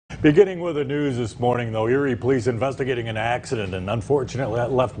Beginning with the news this morning, though, Erie police investigating an accident, and unfortunately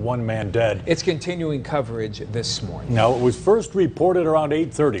that left one man dead. It's continuing coverage this morning. Now, it was first reported around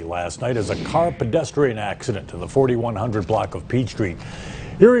 8:30 last night as a car pedestrian accident in the 4100 block of Peach Street.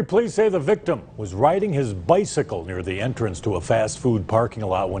 Erie police say the victim was riding his bicycle near the entrance to a fast food parking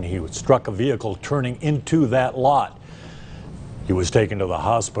lot when he struck a vehicle turning into that lot. He was taken to the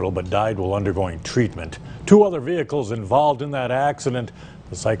hospital but died while undergoing treatment. Two other vehicles involved in that accident.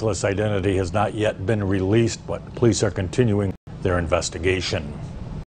 The cyclist's identity has not yet been released, but police are continuing their investigation.